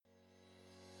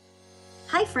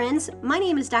Hi friends, my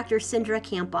name is Dr. Cindra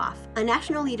Kampoff, a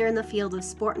national leader in the field of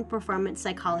sport and performance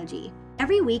psychology.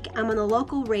 Every week, I'm on the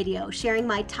local radio sharing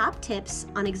my top tips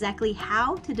on exactly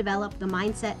how to develop the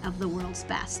mindset of the world's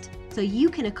best, so you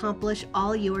can accomplish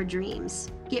all your dreams.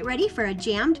 Get ready for a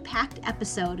jammed-packed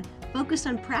episode focused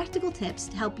on practical tips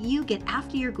to help you get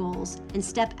after your goals and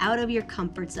step out of your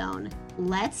comfort zone.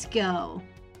 Let's go.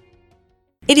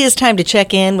 It is time to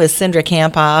check in with Cindra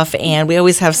Kampoff, and we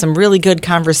always have some really good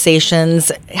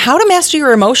conversations. How to master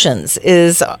your emotions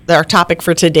is our topic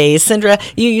for today. Cindra,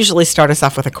 you usually start us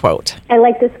off with a quote. I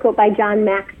like this quote by John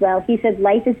Maxwell. He said,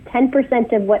 "Life is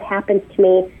 10% of what happens to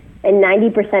me and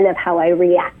 90% of how I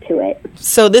react to it."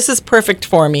 So this is perfect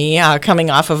for me,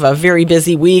 coming off of a very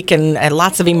busy week and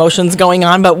lots of emotions going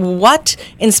on. But what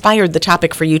inspired the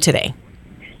topic for you today?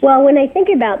 Well, when I think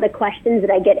about the questions that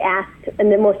I get asked,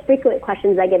 and the most frequent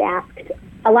questions I get asked,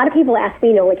 a lot of people ask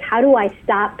me, how do I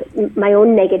stop my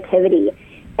own negativity?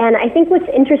 And I think what's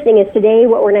interesting is today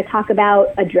what we're going to talk about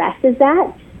addresses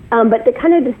that. But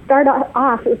to start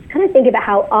off, let's kind of think about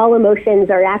how all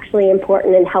emotions are actually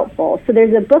important and helpful. So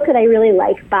there's a book that I really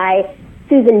like by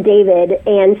Susan David,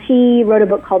 and she wrote a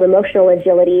book called Emotional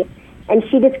Agility. And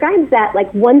she describes that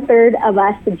 1/3 of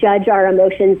us judge our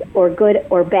emotions or good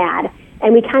or bad.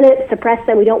 And we kind of suppress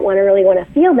them. We don't really want to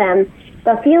feel them.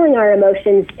 But feeling our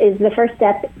emotions is the first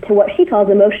step to what she calls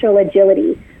emotional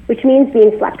agility, which means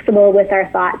being flexible with our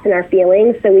thoughts and our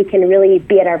feelings so we can really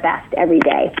be at our best every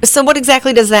day. So what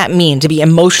exactly does that mean, to be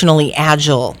emotionally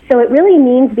agile? So it really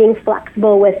means being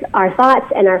flexible with our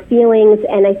thoughts and our feelings.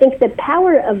 And I think the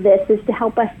power of this is to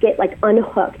help us get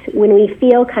unhooked when we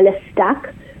feel kind of stuck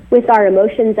with our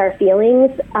emotions, our feelings.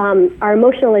 Our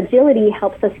emotional agility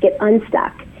helps us get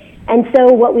unstuck. And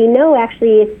so what we know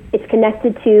actually, it's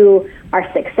connected to our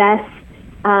success.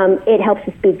 It helps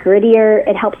us be grittier.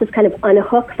 It helps us kind of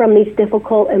unhook from these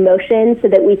difficult emotions so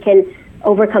that we can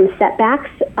overcome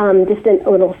setbacks just in a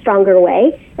little stronger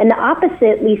way. And the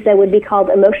opposite, Lisa, would be called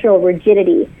emotional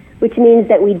rigidity, which means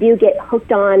that we do get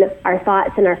hooked on our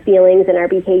thoughts and our feelings and our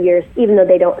behaviors, even though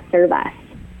they don't serve us.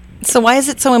 So why is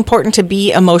it so important to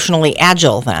be emotionally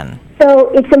agile then?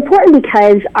 So it's important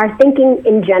because our thinking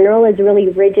in general is really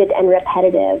rigid and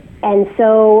repetitive. And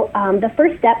so the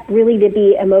first step really to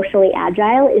be emotionally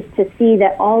agile is to see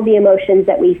that all the emotions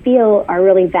that we feel are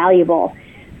really valuable.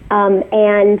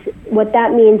 And what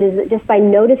that means is that just by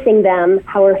noticing them,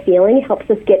 how we're feeling, helps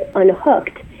us get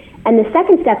unhooked. And the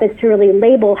second step is to really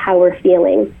label how we're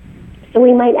feeling. So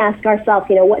we might ask ourselves,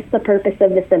 what's the purpose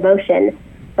of this emotion?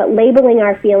 But labeling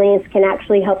our feelings can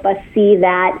actually help us see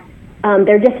that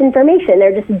they're just information,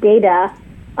 they're just data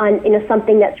on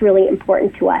something that's really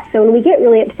important to us. So when we get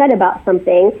really upset about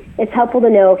something, it's helpful to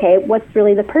know, okay, what's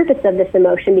really the purpose of this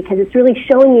emotion? Because it's really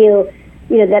showing you,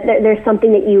 that there's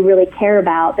something that you really care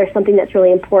about. There's something that's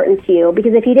really important to you.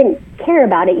 Because if you didn't care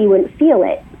about it, you wouldn't feel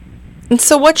it. And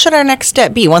so what should our next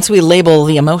step be once we label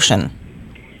the emotion?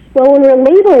 Well, when we're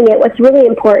labeling it, what's really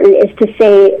important is to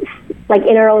say,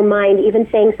 in our own mind, even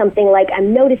saying something like,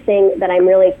 I'm noticing that I'm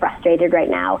really frustrated right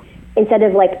now, instead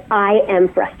of I am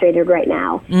frustrated right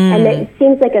now. And it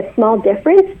seems like a small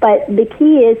difference, but the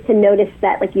key is to notice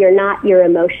that you're not your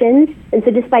emotions. And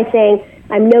so just by saying,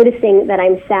 I'm noticing that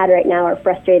I'm sad right now or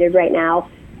frustrated right now,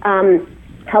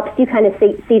 helps you kind of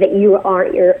see that you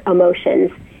aren't your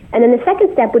emotions. And then the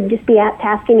second step would just be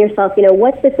asking yourself,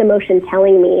 what's this emotion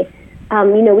telling me?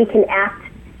 We can act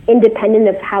independent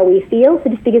of how we feel. So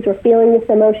just because we're feeling this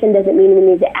emotion doesn't mean we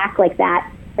need to act like that.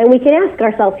 And we can ask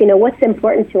ourselves, what's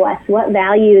important to us? What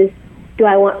values do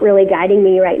I want really guiding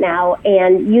me right now?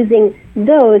 And using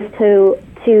those to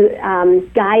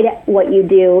guide what you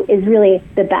do is really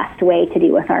the best way to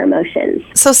deal with our emotions.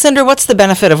 So, Cindra, what's the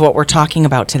benefit of what we're talking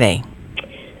about today?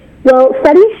 Well,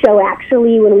 studies show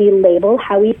actually when we label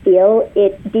how we feel,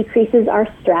 it decreases our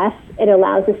stress. It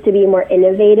allows us to be more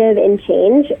innovative in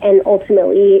change and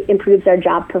ultimately improves our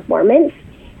job performance.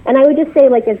 And I would just say,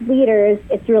 as leaders,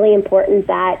 it's really important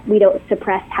that we don't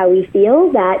suppress how we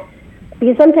feel,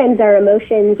 because sometimes our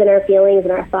emotions and our feelings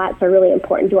and our thoughts are really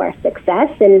important to our success.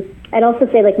 And I'd also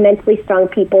say, mentally strong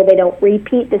people, they don't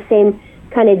repeat the same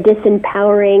kind of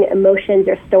disempowering emotions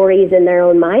or stories in their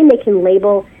own mind. They can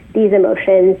label these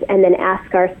emotions and then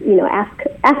ask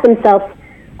themselves,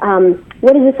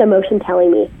 what is this emotion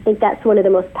telling me? I think that's one of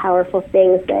the most powerful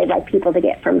things that I'd like people to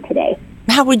get from today.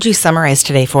 How would you summarize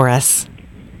today for us?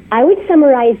 I would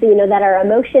summarize, that our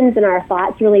emotions and our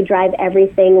thoughts really drive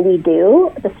everything we do,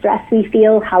 the stress we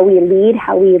feel, how we lead,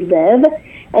 how we live.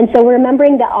 And so we're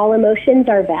remembering that all emotions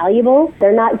are valuable.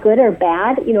 They're not good or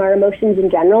bad, our emotions in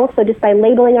general. So just by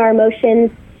labeling our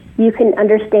emotions, you can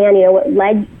understand, what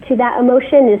led to that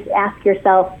emotion. Just ask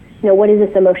yourself, what is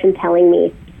this emotion telling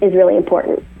me is really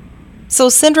important. So,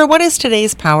 Cindra, what is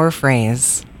today's power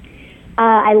phrase?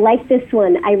 I like this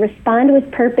one. I respond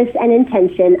with purpose and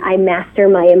intention. I master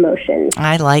my emotions.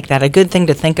 I like that. A good thing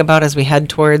to think about as we head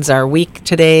towards our week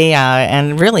today,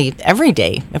 and really every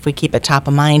day if we keep it top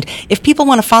of mind. If people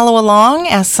want to follow along,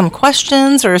 ask some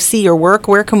questions, or see your work,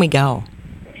 where can we go?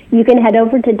 You can head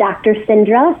over to Dr.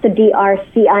 Cindra, so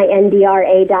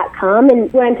DrCindra.com.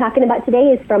 And what I'm talking about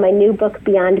today is from my new book,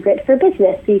 Beyond Grit for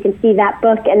Business. So you can see that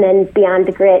book and then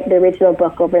Beyond Grit, the original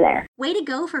book, over there. Way to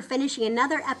go for finishing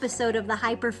another episode of the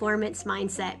High Performance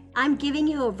Mindset. I'm giving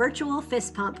you a virtual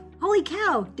fist pump. Holy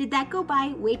cow, did that go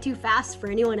by way too fast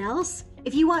for anyone else?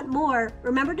 If you want more,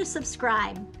 remember to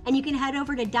subscribe, and you can head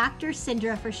over to Dr.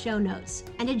 Cindra for show notes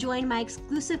and to join my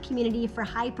exclusive community for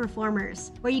high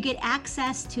performers, where you get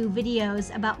access to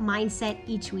videos about mindset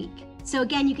each week. So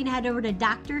again, you can head over to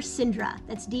Dr. Cindra,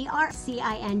 that's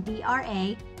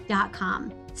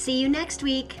DrCindra.com. See you next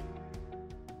week.